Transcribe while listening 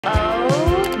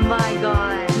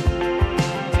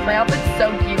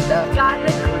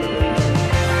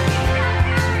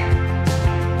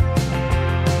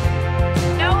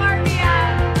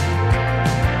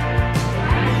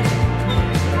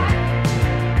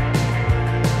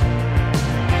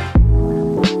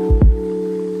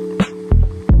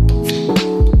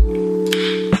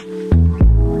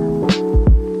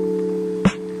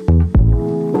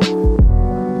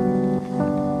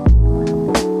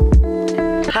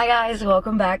Hi guys,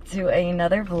 welcome back to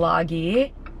another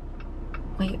vloggy.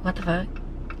 Wait, what the fuck?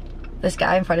 This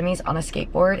guy in front of me is on a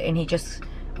skateboard and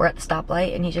we're at the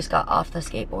stoplight and he just got off the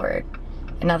skateboard.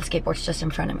 And now the skateboard's just in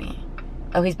front of me.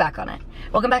 Oh, he's back on it.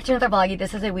 Welcome back to another vloggy.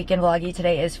 This is a weekend vloggy.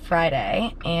 Today is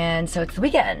Friday, and so it's the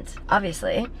weekend,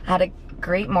 obviously. I had a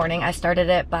great morning. I started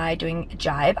it by doing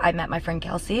jibe. I met my friend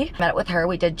Kelsey. Met with her.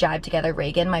 We did jibe together.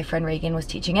 Reagan, my friend Reagan, was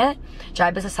teaching it.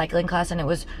 Jibe is a cycling class and it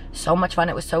was so much fun.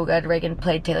 It was so good. Reagan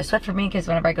played Taylor Swift for me because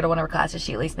whenever I go to one of her classes,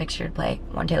 she at least makes sure to play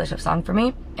one Taylor Swift song for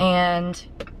me. And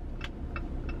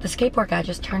the skateboard guy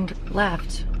just turned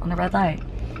left on the red light,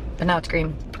 but now it's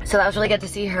green. So that was really good to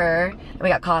see her, and we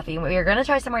got coffee. We were gonna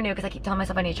try somewhere new because I keep telling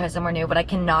myself I need to try somewhere new, but I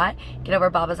cannot get over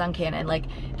Baba's on Cannon. Like,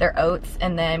 their oats,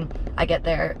 and then I get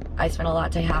their iced vanilla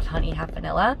latte, half honey, half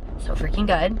vanilla. So freaking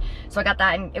good. So I got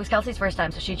that, and it was Kelsey's first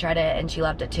time, so she tried it and she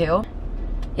loved it too.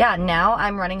 Yeah, now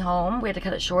I'm running home. We had to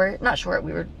cut it short. Not short,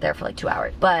 we were there for like 2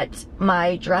 hours. But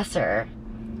my dresser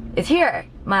is here.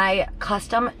 My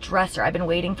custom dresser. I've been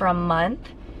waiting for a month.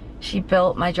 She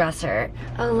built my dresser.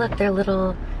 Oh look, their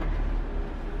little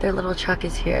truck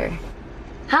is here.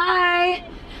 Hi!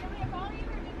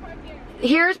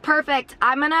 Here's perfect.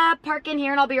 I'm gonna park in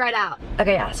here and I'll be right out.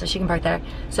 Okay, yeah, so she can park there.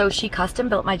 So she custom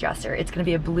built my dresser. It's gonna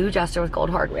be a blue dresser with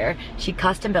gold hardware. She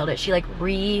custom built it. She like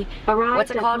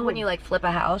what's it called when you like flip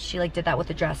a house? She like did that with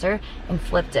the dresser and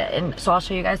flipped it. And so I'll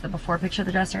show you guys the before picture of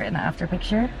the dresser and the after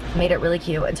picture. Made it really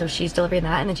cute. And so she's delivering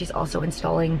that, and then she's also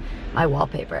installing my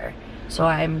wallpaper. So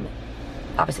I'm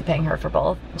obviously paying her for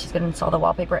both. And she's gonna install the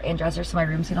wallpaper and dresser, so my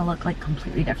room's gonna look like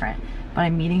completely different. But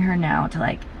I'm meeting her now to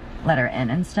like let her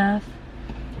in and stuff.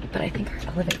 But I think her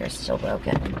elevator's still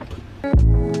broken.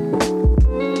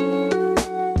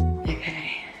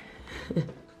 Okay.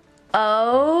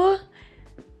 Oh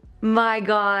my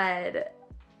god.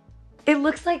 It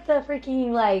looks like the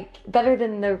freaking like better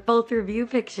than the both review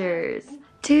pictures.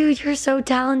 Dude, you're so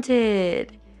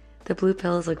talented. The blue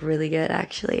pillows look really good,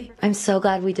 actually. I'm so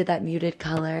glad we did that muted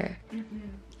color.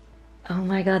 Oh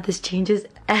my god, this changes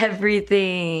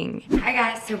everything. Hi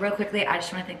guys, so real quickly, I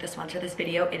just want to thank the sponsor of this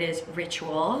video. It is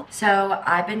Ritual. So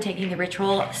I've been taking the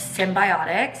Ritual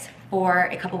Symbiotics for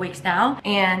a couple weeks now,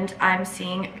 and I'm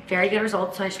seeing very good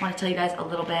results. So I just want to tell you guys a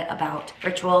little bit about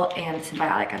Ritual and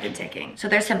Symbiotic I've been taking. So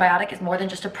their Symbiotic is more than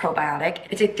just a probiotic.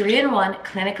 It's a 3-in-1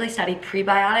 clinically studied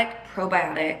prebiotic,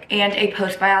 probiotic, and a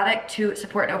postbiotic to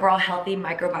support an overall healthy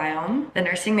microbiome. The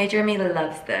nursing major in me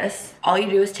loves this. All you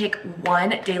do is take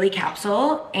one daily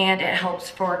capsule, and it helps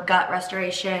for gut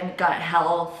restoration, gut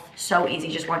health. So easy,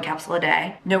 just one capsule a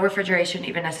day. No refrigeration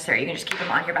even necessary. You can just keep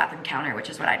them on your bathroom counter, which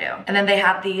is what I do. And then they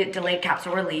have the delayed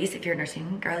capsule release. If you're a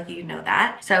nursing girl, you know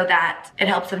that. So that it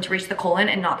helps them to reach the colon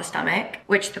and not the stomach,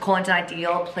 which the colon's an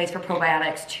ideal place for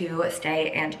probiotics to stay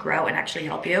and grow and actually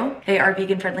help you. They are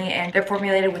vegan friendly and they're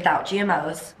formulated without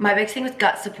GMOs. My biggest thing with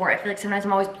gut support, I feel like sometimes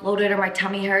I'm always bloated or my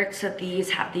tummy hurts, so these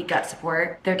have the gut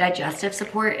support. Their digestive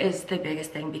support is the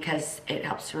biggest thing because it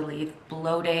helps relieve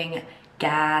bloating,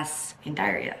 gas, and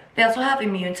diarrhea. They also have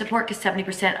immune support because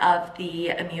 70% of the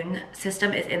immune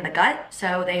system is in the gut.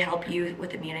 So they help you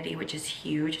with immunity, which is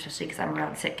huge, especially because I'm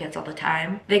around sick kids all the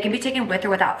time. They can be taken with or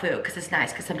without food because it's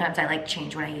nice, because sometimes I like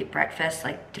change when I eat breakfast,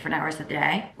 like different hours of the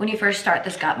day. When you first start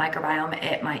this gut microbiome,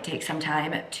 it might take some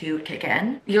time to kick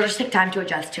in. You'll just take time to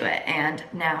adjust to it. And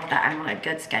now that I'm on a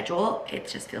good schedule, it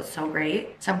just feels so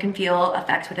great. Some can feel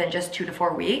effects within just 2 to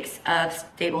 4 weeks of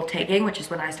stable taking, which is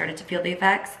when I started to feel the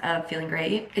effects of feeling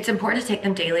great. It's important to take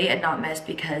them daily and not miss,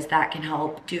 because that can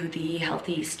help do the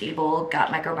healthy, stable gut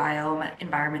microbiome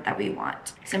environment that we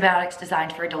want. Symbiotics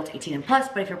designed for adults 18 and plus,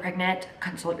 but if you're pregnant,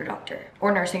 consult your doctor.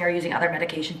 Or nursing or using other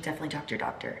medications, definitely talk to your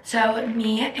doctor. So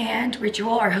me and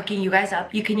Ritual are hooking you guys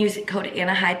up. You can use code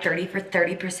annaheid30 for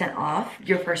 30% off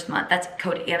your first month. That's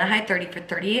code annaheid30 for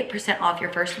 30% off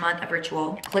your first month of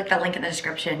Ritual. Click that link in the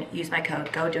description, use my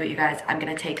code, go do it, you guys. I'm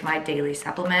gonna take my daily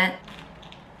supplement.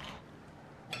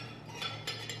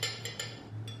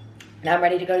 Now I'm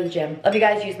ready to go to the gym. Love you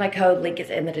guys, use my code, link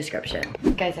is in the description.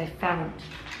 Guys, I found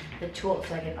the tool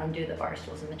so I can undo the bar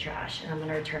stools in the trash, and I'm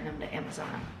gonna return them to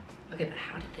Amazon. Okay, but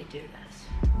how did they do this?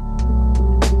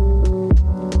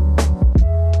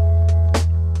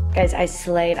 Guys, I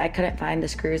slayed. I couldn't find the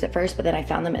screws at first, but then I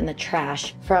found them in the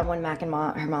trash from when Mac and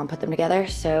her mom put them together.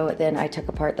 So then I took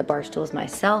apart the bar stools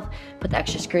myself, put the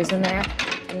extra screws in there,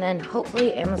 and then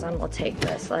hopefully Amazon will take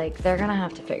this. Like, they're gonna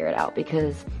have to figure it out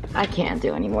because I can't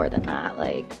do any more than that.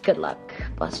 Like, good luck,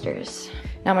 busters.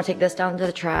 Now I'm gonna take this down to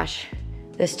the trash,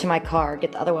 this to my car,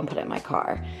 get the other one, put it in my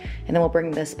car, and then we'll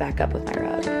bring this back up with my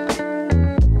rug.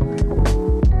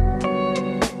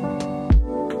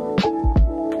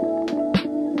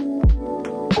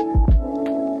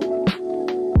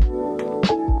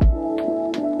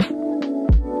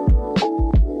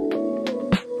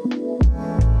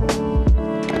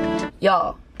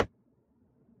 Y'all,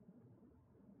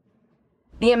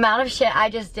 the amount of shit I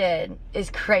just did is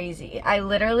crazy. I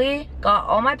literally got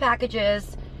all my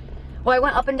packages. Well, I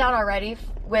went up and down already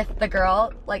with the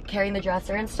girl, like carrying the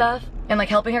dresser and stuff, and like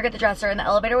helping her get the dresser, and the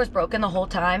elevator was broken the whole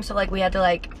time, so like we had to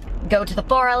like go to the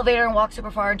far elevator and walk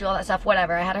super far and do all that stuff,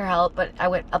 whatever. I had her help, but I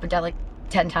went up and down like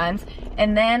 10 times.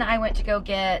 And then I went to go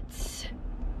get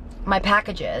my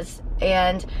packages,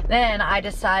 and then I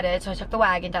decided, so I took the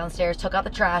wagon downstairs, took out the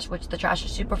trash, which the trash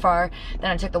is super far, then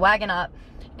I took the wagon up,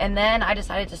 and then I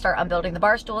decided to start unbuilding the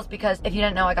bar stools, because if you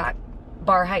didn't know, I got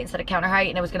bar height instead of counter height,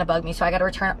 and it was gonna bug me, so I gotta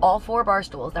return all 4 bar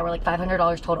stools that were like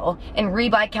 $500 total and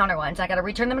re-buy counter ones. I gotta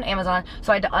return them on Amazon,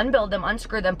 so I had to unbuild them,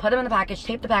 unscrew them, put them in the package,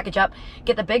 tape the package up,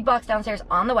 get the big box downstairs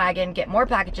on the wagon, get more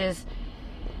packages,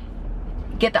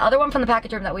 get the other one from the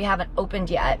package room that we haven't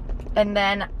opened yet, and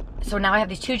then so now I have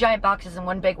these 2 giant boxes and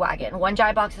 1 big wagon. 1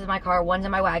 giant box is in my car, 1's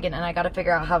in my wagon, and I gotta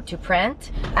figure out how to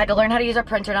print. I had to learn how to use our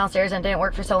printer downstairs, and it didn't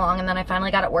work for so long, and then I finally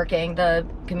got it working, the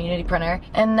community printer.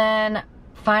 And then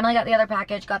finally got the other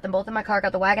package, got them both in my car,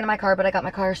 got the wagon in my car, but I got my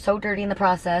car so dirty in the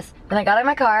process. Then I got it in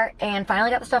my car and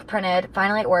finally got the stuff printed.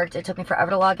 Finally it worked. It took me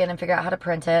forever to log in and figure out how to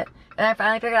print it. And I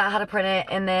finally figured out how to print it,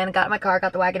 and then got in my car,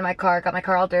 got the wagon in my car, got my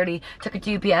car all dirty, took it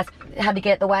to UPS, had to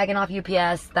get the wagon off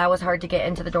UPS. That was hard to get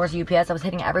into the doors of UPS. I was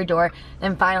hitting every door.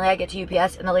 Then finally I get to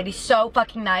UPS, and the lady's so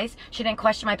fucking nice. She didn't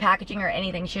question my packaging or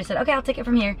anything. She just said, okay, I'll take it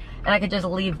from here. And I could just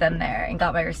leave them there, and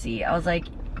got my receipt. I was like,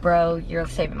 bro, you're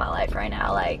saving my life right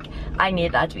now. Like, I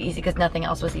needed that to be easy because nothing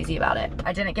else was easy about it.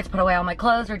 I didn't get to put away all my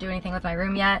clothes or do anything with my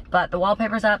room yet, but the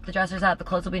wallpaper's up, the dresser's up, the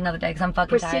clothes will be another day because I'm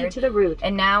fucking tired. Proceed to the route.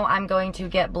 And now I'm going to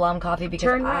get Blum coffee because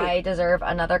Turn right. I deserve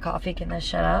another coffee. Can this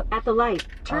shut up? At the light,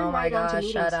 turn oh my right onto gosh,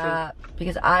 Meeting shut Street. up.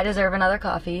 Because I deserve another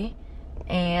coffee.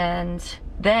 And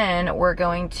then we're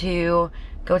going to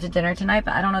go to dinner tonight,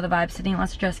 but I don't know the vibe. Sydney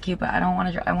wants to dress cute, but I don't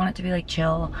want to. I want it to be like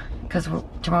chill because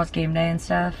tomorrow's game day and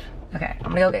stuff. Okay,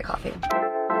 I'm gonna go get coffee.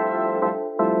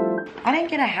 I didn't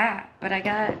get a hat, but I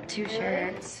got 2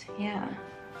 shirts. Yeah.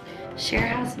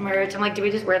 Sharehousr merch. I'm like, do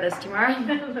we just wear this tomorrow?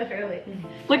 Literally.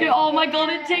 Look at all my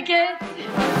golden tickets.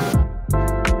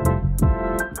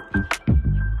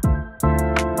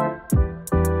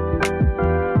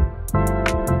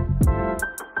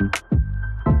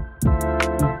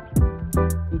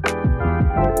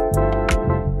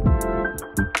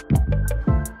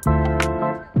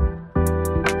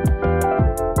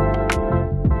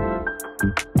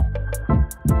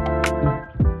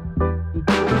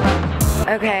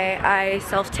 Okay, I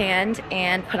self-tanned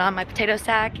and put on my potato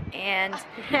sack, and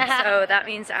so that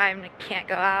means I can't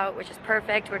go out, which is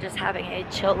perfect. We're just having a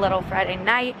chill little Friday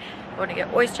night. We're gonna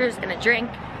get oysters and a drink.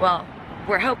 Well,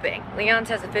 we're hoping. Leon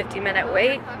says a 15-minute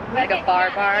wait, like a bar.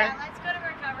 Yeah, let's go to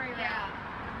recovery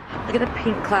room. Look at the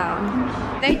pink cloud.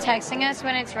 Are they texting us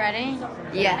when it's ready?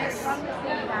 Yes.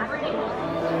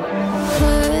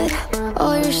 Put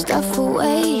all your stuff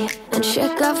away and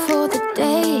check out for the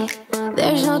day.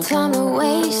 There's no time to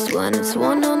waste when it's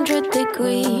 100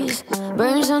 degrees.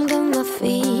 Burns under my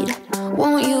feet.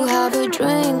 Won't you have a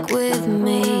drink with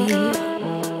me?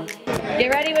 Get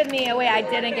ready with me. Oh wait, I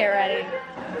didn't get ready.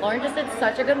 Lauren just did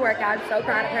such a good workout. I'm so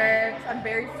proud of her. I'm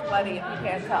very sweaty, if you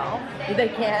can't tell. They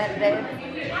can't.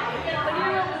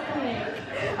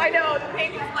 I know, the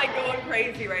pink is like going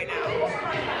crazy right now.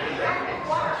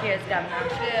 Cheers, Governor.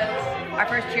 Cheers. Our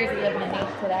first cheers is living in me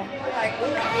today.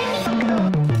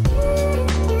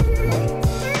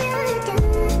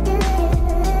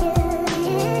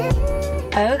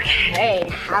 Okay,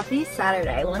 happy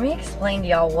Saturday. Let me explain to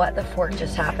y'all what the fork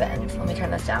just happened. Let me turn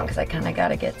this down because I kind of got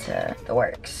to get to the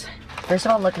works. First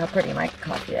of all, look how pretty my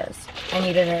coffee is. I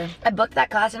needed her. I booked that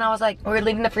class and I was like, we were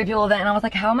leaving the Free People event and I was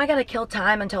like, how am I gonna kill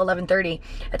time until 11:30?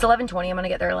 It's 11:20, I'm gonna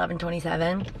get there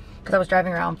 11:27 because I was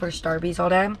driving around for Starbucks all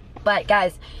day. But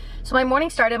guys, so my morning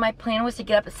started, my plan was to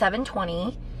get up at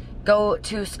 7:20, go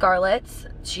to Scarlett's,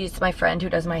 she's my friend who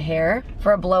does my hair,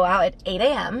 for a blowout at 8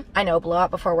 a.m. I know,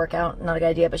 blowout before workout, not a good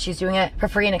idea, but she's doing it for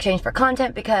free in exchange for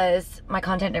content because my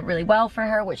content did really well for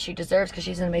her, which she deserves because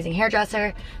she's an amazing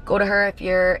hairdresser. Go to her if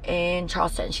you're in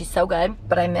Charleston, she's so good.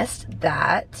 But I missed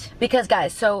that because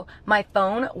guys, so my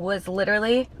phone was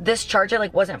literally, this charger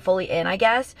like wasn't fully in, I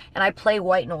guess, and I play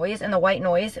white noise and the white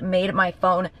noise made my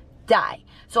phone die.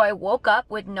 So I woke up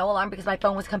with no alarm because my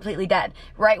phone was completely dead.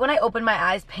 Right when I opened my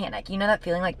eyes, panic. You know that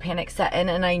feeling like panic set in,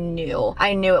 and I knew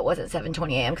it wasn't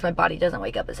 7:20 a.m. because my body doesn't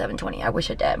wake up at 7:20. I wish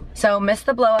it did. So missed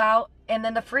the blowout And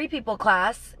then the free people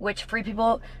class, which free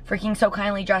people freaking so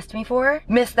kindly dressed me for,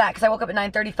 missed that because I woke up at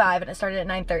 9:35 and it started at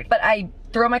 9:30. But I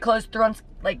threw on my clothes, threw on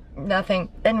like nothing,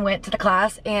 and went to the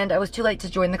class, and I was too late to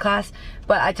join the class,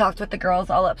 but I talked with the girls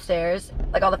all upstairs,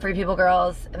 like all the free people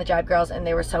girls and the jibe girls, and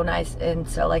they were so nice, and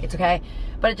so like it's okay.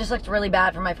 But it just looked really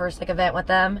bad for my first like event with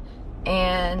them,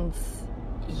 and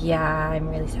yeah, I'm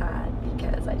really sad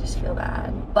because I just feel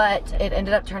bad. But it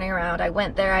ended up turning around. I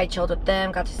went there, I chilled with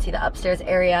them, got to see the upstairs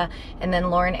area, and then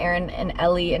Lauren, Aaron, and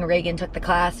Ellie and Reagan took the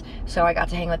class, so I got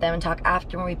to hang with them and talk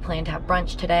after, when we planned to have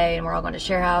brunch today, and we're all going to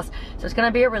share house. So it's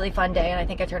gonna be a really fun day, and I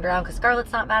think I turned around because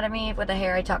Scarlett's not mad at me with the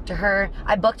hair. I talked to her.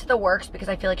 I booked the works because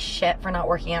I feel like shit for not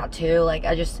working out too. Like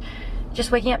I just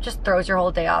waking up just throws your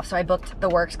whole day off. So I booked the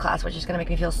works class, which is gonna make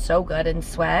me feel so good and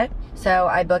sweat. So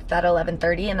I booked that at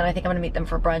 11:30, and then I think I'm gonna meet them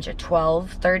for brunch at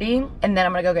 12:30, and then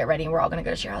I'm gonna go get ready and we're all gonna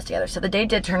go to share house together. So the day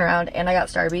did turn around and I got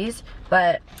Starbies,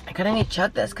 but I kinda need to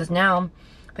chug this because now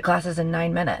the class is in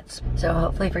 9 minutes. So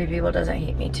hopefully Free People doesn't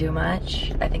hate me too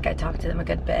much. I think I talked to them a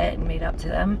good bit and made up to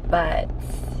them, but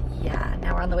yeah,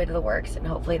 now we're on the way to the works, and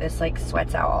hopefully this like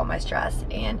sweats out all my stress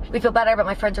and we feel better. But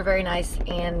my friends are very nice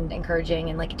and encouraging,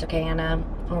 and like, it's okay, Anna,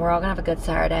 and we're all gonna have a good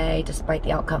Saturday despite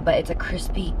the outcome. But it's a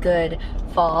crispy good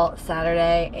fall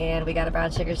Saturday, and we got a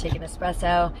brown sugar shake and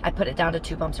espresso. I put it down to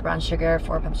 2 pumps of brown sugar,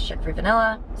 4 pumps of sugar-free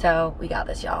vanilla. So we got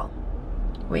this, y'all.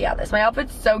 We got this. My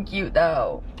outfit's so cute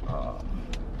though.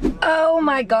 Oh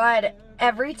my god.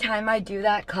 Every time I do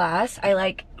that class, I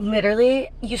like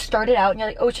literally, you start it out and you're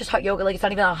like, oh, it's just hot yoga, like it's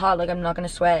not even that hot, like I'm not gonna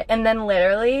sweat. And then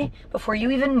literally, before you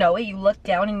even know it, you look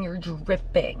down and you're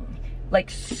dripping,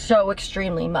 like so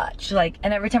extremely much. Like,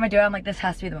 and every time I do it, I'm like, this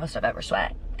has to be the most I've ever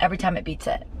sweat. Every time it beats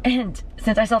it. And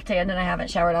since I self-tanned and I haven't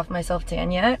showered off my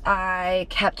self-tan yet, I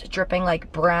kept dripping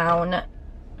like brown,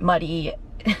 muddy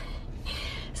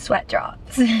sweat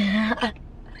drops. So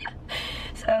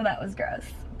that was gross,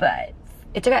 but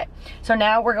it's okay. So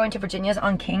now we're going to Virginia's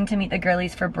on King to meet the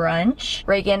girlies for brunch.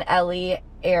 Reagan, Ellie,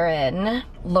 Aaron,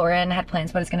 Lauren had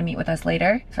plans but is gonna meet with us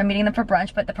later. So I'm meeting them for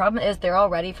brunch, but the problem is they're all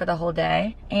ready for the whole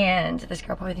day. And this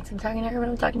girl probably thinks I'm talking to her, but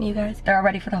I'm talking to you guys. They're all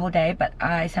ready for the whole day, but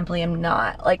I simply am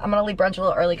not. Like, I'm gonna leave brunch a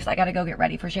little early because I gotta go get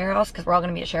ready for share house because we're all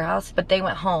gonna be at share house. But they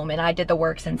went home and I did the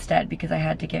works instead because I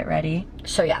had to get ready.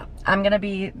 So yeah, I'm gonna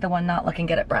be the one not looking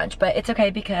good at brunch, but it's okay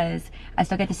because I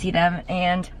still get to see them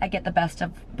and I get the best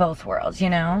of both worlds, you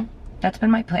know? That's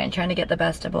been my plan, trying to get the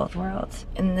best of both worlds.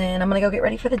 And then I'm gonna go get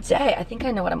ready for the day. I think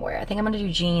I know what I'm wearing. I think I'm gonna do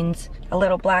jeans, a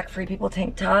little black Free People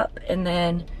tank top, and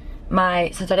then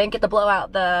since I didn't get the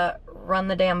blowout, the run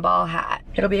the damn ball hat.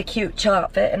 It'll be a cute chill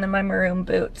outfit, and then my maroon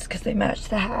boots because they match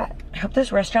the hat. I hope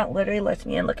this restaurant literally lets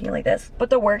me in looking like this.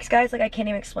 But the works, guys, like I can't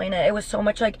even explain it. It was so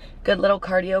much like good little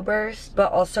cardio burst,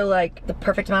 but also like the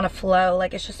perfect amount of flow.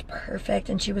 Like it's just perfect.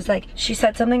 And she was like, she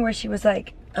said something where she was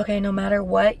like, okay, no matter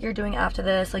what you're doing after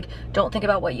this, like don't think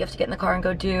about what you have to get in the car and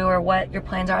go do or what your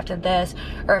plans are after this,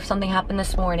 or if something happened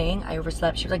this morning, I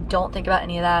overslept. She was like, don't think about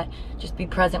any of that. Just be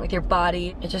present with your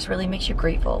body. It just really makes you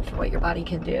grateful for what your body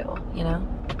can do, you know?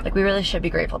 Like we really should be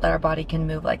grateful that our body can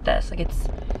move like this. Like it's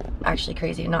actually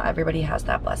crazy. Not everybody has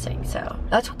that blessing. So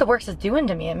that's what the works is doing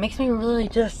to me. It makes me really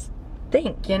just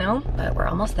think, you know? But we're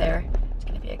almost there. It's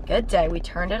gonna be a good day. We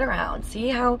turned it around. See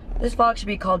how this vlog should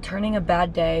be called turning a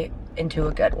bad day into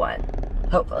a good one.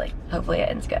 Hopefully it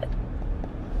ends good.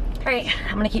 All right,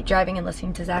 I'm gonna keep driving and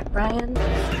listening to Zach Bryan.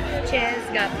 Cheers,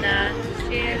 governor.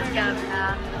 Cheers,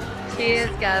 governor. Cheers,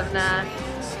 governor.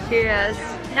 Cheers.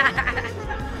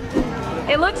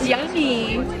 It looks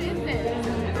yummy.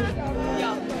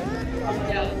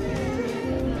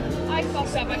 I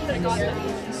fucked up. I should have got that.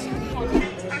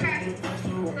 Okay,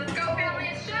 let's go, family.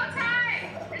 It's showtime.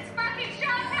 It's fucking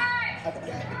showtime.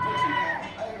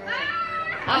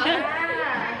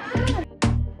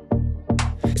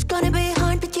 It's gonna be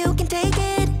hard, but you can take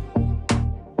it.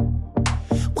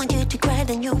 Want you to cry,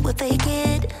 then you will fake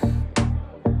it.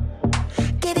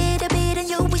 Give it a beat and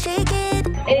you will shake it.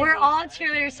 We're all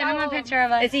cheerleaders. Send him a picture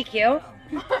of us. Is he cute?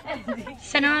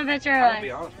 Send him a picture of us. I'll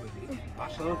be honest with you, my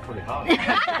son's pretty hot.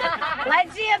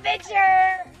 Let's see a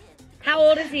picture. How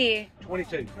old is he?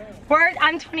 22.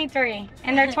 I'm 23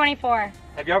 and they're 24.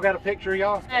 Have y'all got a picture of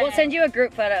y'all? We'll send you a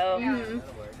group photo.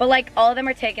 But like all of them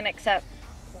are taken except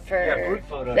for group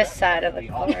photo. this side of the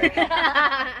car.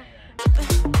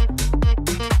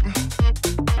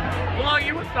 Hello,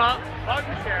 you, what's up?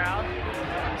 Welcome to Share House.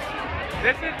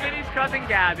 This is Vinny's cousin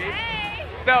Gabby. Hey!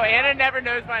 So Anna never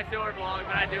knows my silver vlog,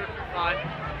 but I do it for fun.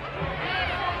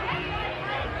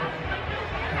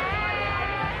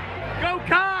 Go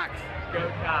Cox!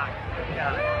 Go Cox. Go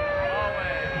Cox.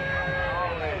 Always.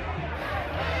 Always.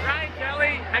 Ryan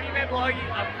Kelly, have you met vlog you?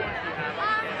 Of course you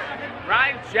have.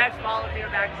 Ryan just followed me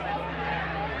on accident.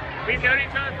 We've known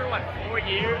each other for what, 4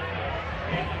 years?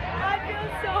 I feel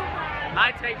so bad.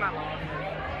 I take my loss.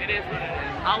 It is what it is.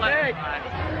 I'll let it slide.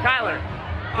 Tyler,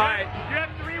 alright, you have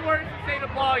 3 words to say to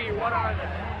vlog you. What are they?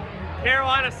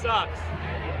 Carolina sucks.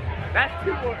 That's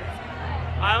 2 words.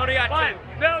 I only got 2.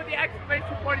 No, the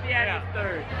exclamation point at the end is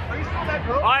 3rd. Are you still that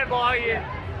cook? Alright, vlog you.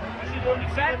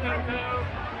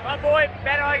 My boy,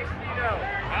 better like you know.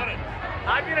 Got it.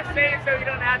 I'm gonna say it so you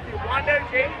don't have to. Wando,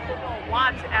 James, football,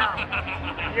 watch out.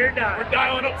 You're done. We're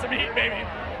dialing up some heat, baby.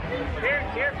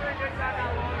 Here for a good time,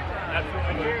 how long time.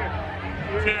 Absolutely.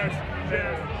 Cheers.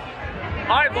 Cheers.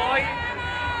 Alright, boy.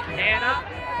 Anna.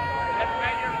 Just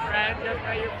met your friend.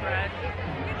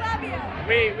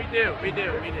 We do.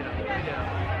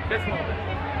 Just a little bit.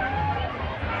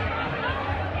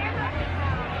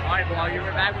 Alright, vlogger,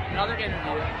 we're back with another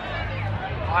interview.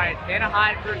 Alright,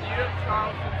 Annaheid for you of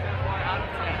Charleston. Out of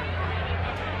 10.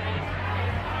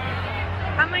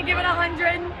 I'm gonna give it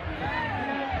 100.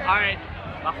 Alright,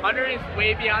 100 is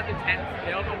way beyond the 10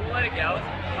 scale, but we'll let it go.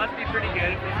 Must be pretty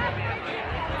good if it's gonna be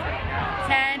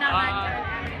 100. 10, 100.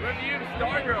 Review of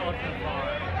Stargirl so far.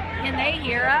 Can they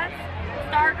hear us?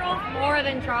 Stargirl's more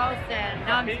than Charleston.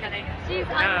 No, I'm just kidding. She's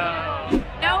No.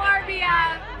 No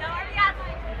RBF. No RBF.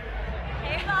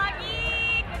 Hey,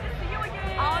 Vloggy. Good to see you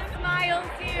again. All smiles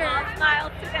here. All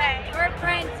smiles today. We're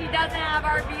Prince. He doesn't have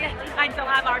RBF. I don't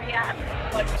have RBF.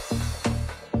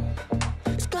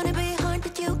 It's gonna be hard,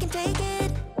 but you can take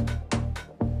it.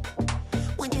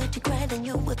 Want you to cry, then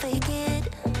you will fake it.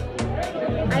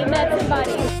 I met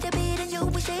somebody. Hit a beat and you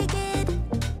will shake it.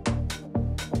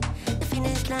 The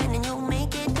finish line and you'll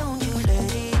make it. Don't you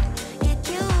let it get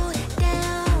you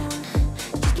down.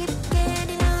 Just keep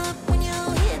getting up when you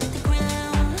hit the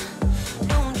ground.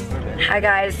 Don't you? Hi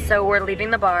guys, so we're leaving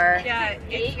the bar. Yeah,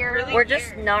 it's really We're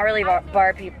just not really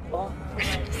bar people.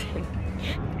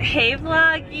 Hey,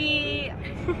 Vloggy.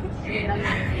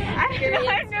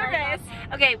 I'm nervous.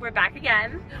 Okay, we're back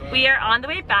again. We are on the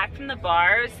way back from the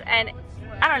bars, and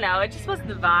I don't know, it just wasn't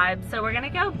the vibe. So we're gonna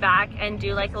go back and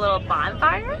do like a little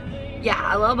bonfire.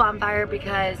 Yeah, a little bonfire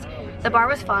because the bar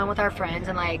was fun with our friends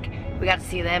and like we got to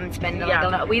see them and spend like, a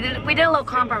little, we did a little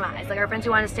compromise. Like our friends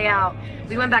who wanted to stay out,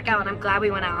 we went back out, and I'm glad we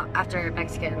went out after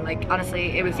Mexican. Like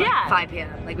honestly, it was like 5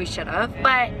 p.m. Like we should have.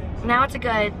 But now it's a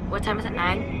good, what time is it?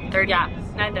 9:30? Yeah,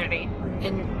 9:30.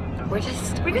 And we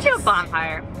just do a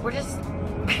bonfire. we just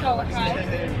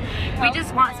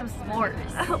want some s'mores.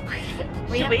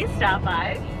 Should we stop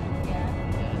by?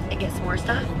 And get s'more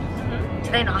stuff?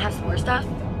 Do they not have s'more stuff?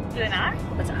 Do they not?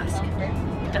 Let's ask.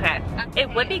 Okay. It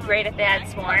would be great if they had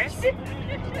s'mores.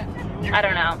 I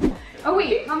don't know. Oh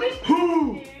wait, how much?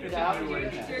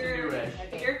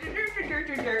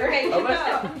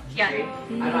 Yeah.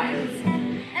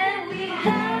 And we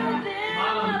have it.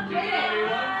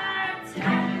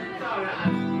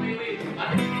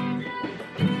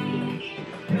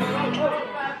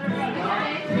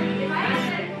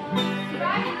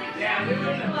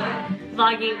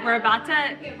 Vloggy, we're about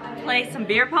to play some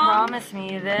beer pong. Promise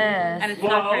me this. And it's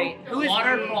not great. Who is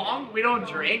water pong? We don't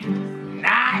drink?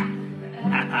 Nah.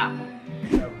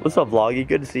 What's up, Vloggy?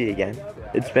 Good to see you again.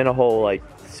 It's been a whole like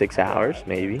 6 hours,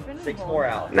 maybe. 6 more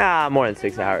hours. Nah, more than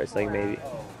 6 hours, like maybe.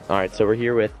 Alright, so we're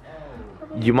here with,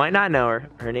 you might not know her.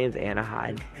 Her name's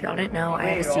Annaheid. If y'all didn't know, I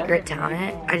have a secret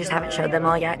talent. I just haven't showed them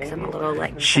all yet because I'm a little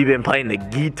like... She been playing the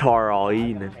guitar all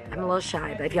evening. I'm a little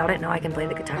shy, but if y'all didn't know, I can play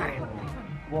the guitar.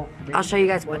 I'll show you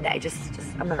guys one day. Just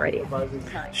I'm not ready.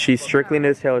 She strictly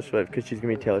knows Taylor Swift because she's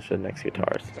gonna be Taylor Swift next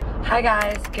guitarist. Hi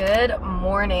guys, good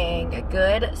morning.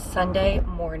 Good Sunday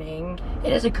morning.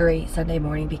 It is a great Sunday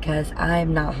morning because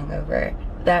I'm not hungover.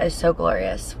 That is so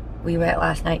glorious. We went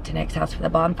last night to Nick's house for the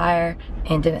bonfire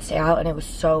and didn't stay out, and it was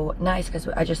so nice because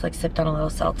I just like sipped on a little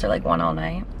seltzer, like one all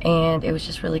night, and it was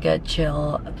just really good,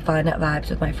 chill, fun vibes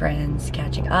with my friends,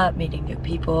 catching up, meeting new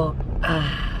people.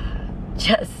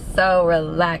 Just so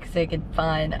relaxing and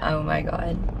fun. Oh my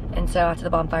god. And so after the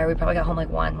bonfire, we probably got home like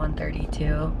 1:30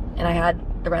 too, and I had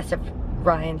the rest of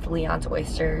Leon's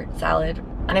oyster salad,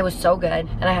 and it was so good.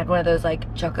 And I had one of those like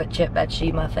chocolate chip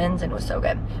veggie muffins, and it was so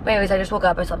good. But anyways, I just woke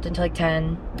up, I slept until like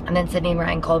 10, and then Sydney and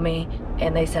Ryan called me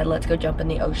and they said let's go jump in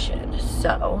the ocean.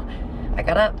 So I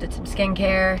got up, did some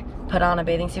skincare, put on a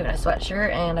bathing suit and a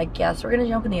sweatshirt, and I guess we're gonna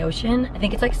jump in the ocean. I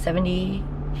think it's like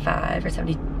 75 or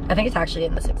 70, I think it's actually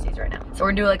in the 60s right now. So we're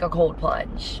gonna do like a cold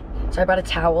plunge. So I brought a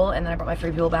towel, and then I brought my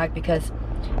free fuel bag because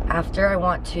after I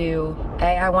want to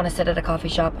sit at a coffee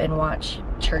shop and watch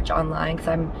church online because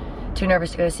I'm too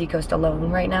nervous to go to Seacoast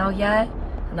alone right now yet.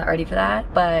 I'm not ready for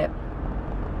that, but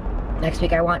next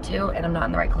week I want to, and I'm not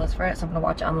in the right clothes for it, so I'm gonna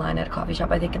watch online at a coffee shop,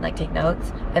 I think, and like take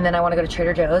notes. And then I wanna go to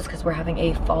Trader Joe's because we're having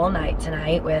a fall night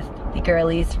tonight with the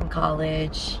girlies from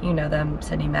college. You know them,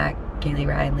 Cindy, Mac, Kaylee,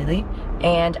 Ryan, Lily.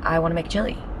 And I wanna make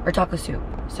chili or taco soup.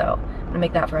 So I'm gonna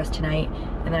make that for us tonight.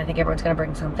 And then I think everyone's gonna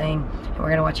bring something, and we're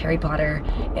gonna watch Harry Potter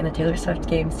and the Taylor Swift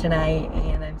games tonight,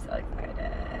 and I'm so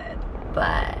excited.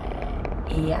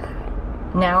 But yeah.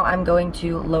 Now I'm going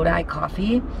to Lodi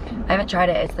Coffee. I haven't tried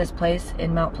it. It's this place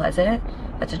in Mount Pleasant.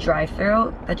 It's a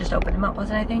drive-thru that just opened in Mount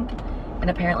Pleasant, I think. And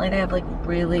apparently they have like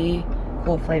really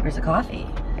cool flavors of coffee.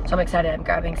 So I'm excited. I'm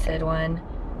grabbing Sid one.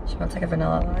 She wants like a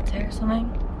vanilla latte or something.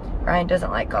 Ryan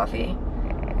doesn't like coffee.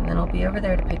 And then I'll be over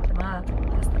there to pick them up.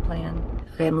 That's the plan.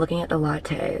 Okay, I'm looking at the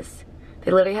lattes.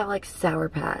 They literally have like Sour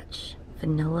Patch,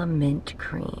 vanilla mint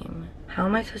cream. How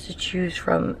am I supposed to choose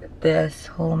from this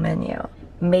whole menu?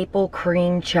 Maple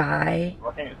cream chai.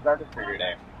 What can you start for your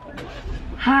day?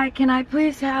 Hi, can I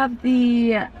please have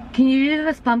can you do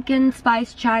this pumpkin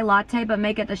spice chai latte but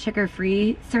make it the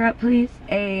sugar-free syrup, please?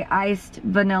 A iced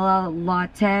vanilla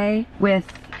latte with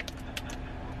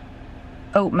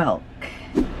oat milk.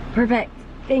 Perfect.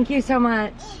 Thank you so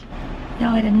much. No,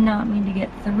 I did not mean to get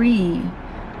 3.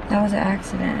 That was an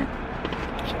accident.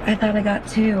 I thought I got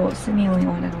 2. Sydney only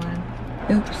wanted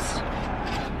 1. Oops.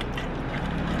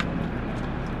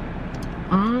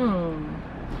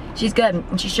 She's good.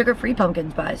 And she's sugar-free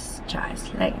pumpkin spice chai.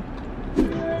 Slay.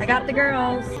 I got the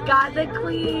girls. Got the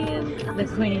queen. The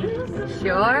queen.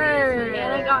 Sure.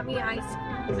 Anna got me iced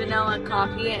vanilla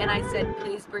coffee, and I said,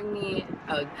 please bring me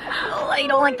a... Oh, I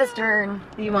don't like this turn.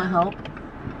 Do you want help?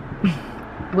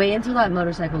 Wait until that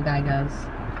motorcycle guy goes.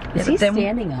 Is he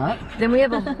standing up? Then we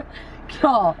have a...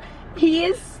 Y'all, he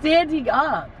is standing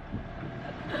up.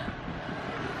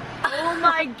 Oh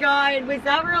my god, was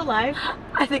that real life?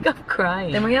 I think I'm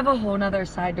crying. Then we have a whole nother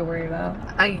side to worry about.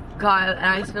 I got an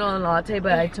iced vanilla latte,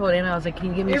 but I told Anna, I was like, can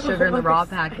you give me sugar in the raw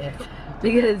packet?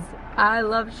 Because I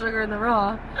love sugar in the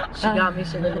raw. She got me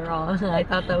sugar in the raw. I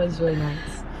thought that was really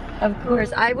nice. Of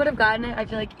course. I would have gotten it, I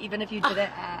feel like, even if you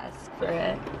didn't ask for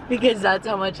it. Because that's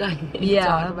how much I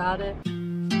talk about it.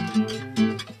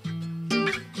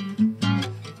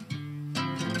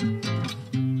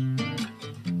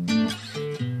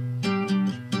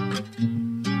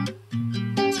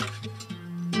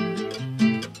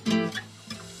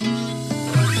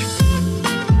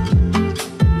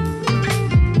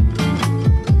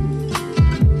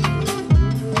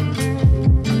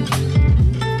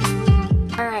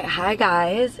 Hi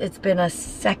guys, it's been a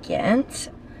second.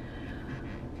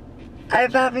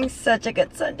 I'm having such a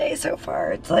good Sunday so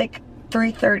far. It's like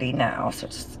 3:30 now, so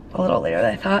it's a little later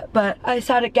than I thought. But I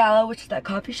sat at Gala, which is that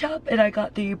coffee shop, and I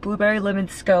got the blueberry lemon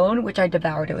scone, which I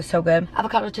devoured. It was so good.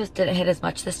 Avocado toast didn't hit as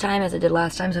much this time as it did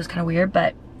last time, so it was kind of weird,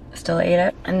 but still ate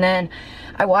it. And then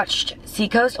I watched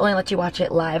Seacoast, only lets you watch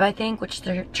it live, I think, which is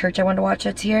the church I wanted to watch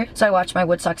that's here. So I watched my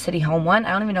Woodstock City Home one.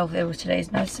 I don't even know if it was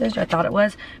today's message. I thought it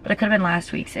was, but it could have been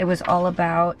last week's. It was all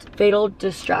about fatal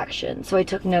distraction. So I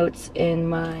took notes in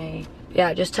my,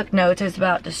 I just took notes. It was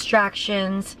about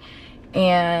distractions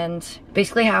and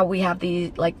basically how we have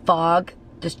these like fog,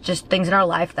 just things in our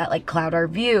life that like cloud our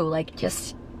view, like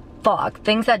just fog,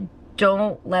 things that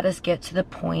don't let us get to the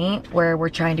point where we're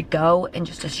trying to go and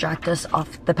just distract us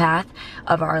off the path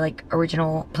of our like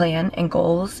original plan and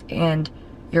goals and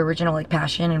your original like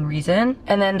passion and reason.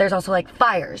 And then there's also like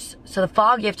fires. So the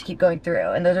fog you have to keep going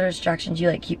through, and those are distractions you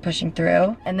like keep pushing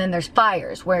through. And then there's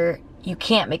fires where you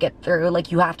can't make it through,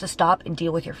 like you have to stop and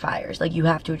deal with your fires. Like you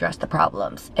have to address the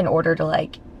problems in order to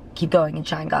like keep going and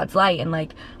shine God's light and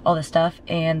like all this stuff.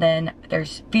 And then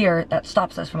there's fear that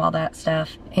stops us from all that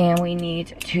stuff, and we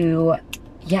need to,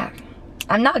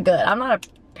 I'm not good, I'm not a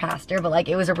pastor, but like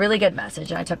it was a really good message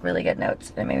and I took really good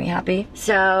notes. It made me happy.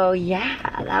 So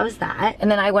yeah, that was that. And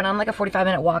then I went on like a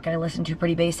 45-minute walk and I listened to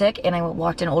Pretty Basic, and I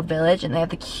walked in Old Village, and they have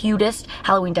the cutest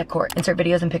Halloween decor. Insert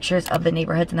videos and pictures of the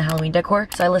neighborhoods and the Halloween decor.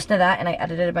 So I listened to that and I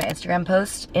edited my Instagram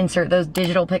post. Insert those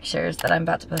digital pictures that I'm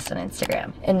about to post on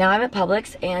Instagram. And now I'm at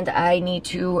Publix and I need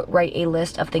to write a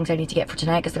list of things I need to get for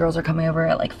tonight because the girls are coming over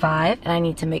at like 5 and I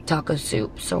need to make taco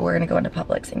soup. So we're gonna go into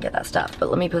Publix and get that stuff. But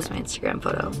let me post my Instagram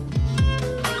photo.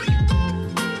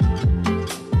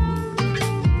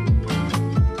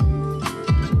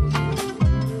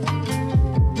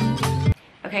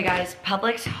 Okay guys,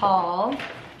 Publix haul,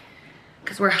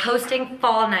 because we're hosting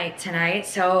fall night tonight.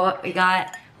 So we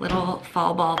got little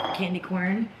fall ball candy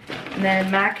corn. And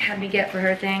then Mac had me get for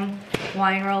her thing,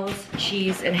 wine rolls,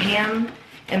 cheese, and ham,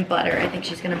 and butter. I think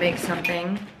she's gonna bake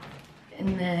something.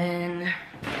 And then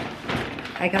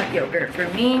I got yogurt for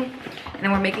me. And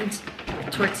then we're making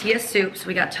tortilla soup. So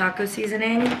we got taco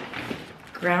seasoning,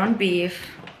 ground beef,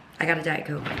 I got a Diet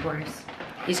Coke, of course.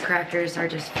 These crackers are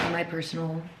just for my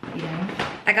personal eating.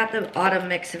 I got the autumn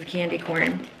mix of candy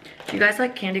corn. If you guys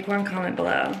like candy corn, comment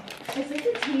below. It's like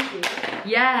a TV.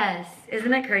 Yes,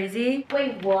 isn't it crazy?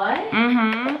 Wait, what?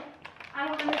 Mm-hmm. I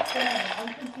don't understand.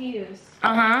 I'm confused.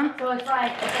 Uh-huh. So it's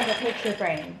like a picture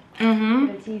frame. Mm-hmm.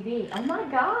 The TV. Oh my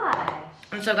gosh.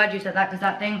 I'm so glad you said that because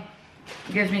that thing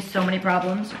gives me so many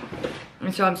problems.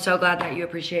 And so I'm so glad that you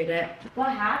appreciate it. What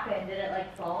happened? Did it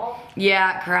like fall?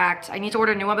 Yeah, it cracked. I need to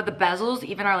order a new one, but the bezels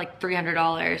even are like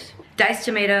 $300. Diced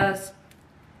tomatoes,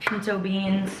 pinto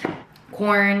beans,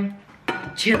 corn,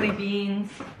 chili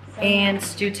beans, and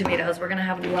stewed tomatoes. We're gonna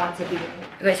have lots of beans.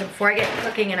 Okay, so before I get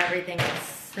cooking and everything, I'm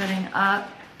setting up.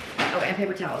 Oh, and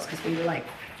paper towels because we were like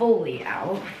fully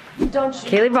out. Don't you?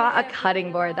 Kaylee brought a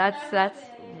cutting board. That's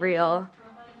real.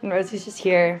 And Rosie's just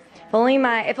here. If only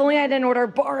I didn't order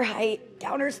bar height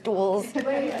counter stools.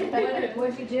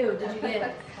 What'd you do?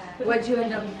 What'd you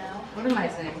end up? What am I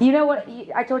saying? You know what?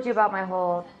 I told you about my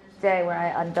whole day where I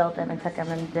unbuilt them and took them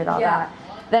and did all that.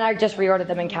 Then I just reordered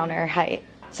them in counter height.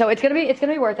 So it's gonna be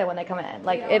worth it when they come in.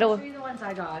 Like it'll. I'll show you the ones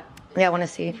I got. Yeah, I want to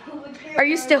see. Are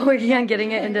you still working on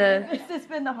getting it into This has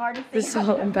been the hardest thing. the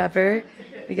salt and pepper?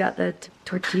 We got the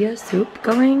tortilla soup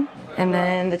going, and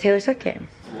then the Taylor Swift game,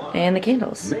 and the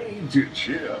candles.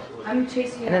 I'm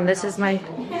chasing. And then this is my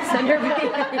centerpiece.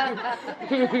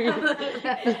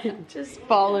 Just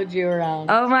followed you around.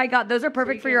 Oh my god, those are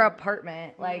perfect for your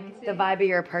apartment. Like the vibe of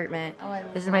your apartment.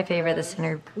 This is my favorite, the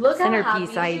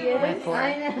centerpiece I went for.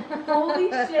 I know. Holy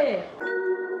shit.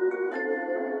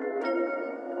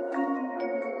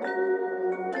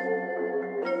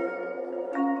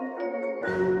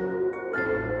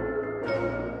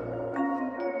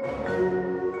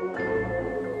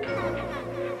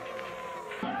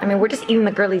 I mean, we're just eating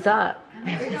the girlies up.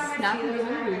 Why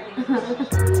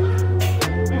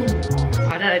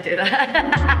did I do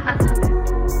that?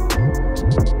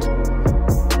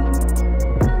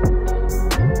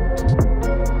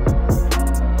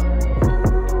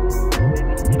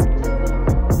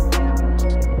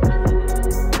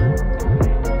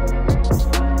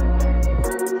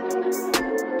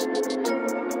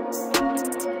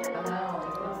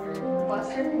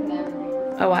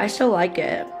 Oh, I still like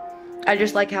it. I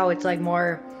just like how it's like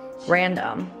more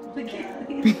random.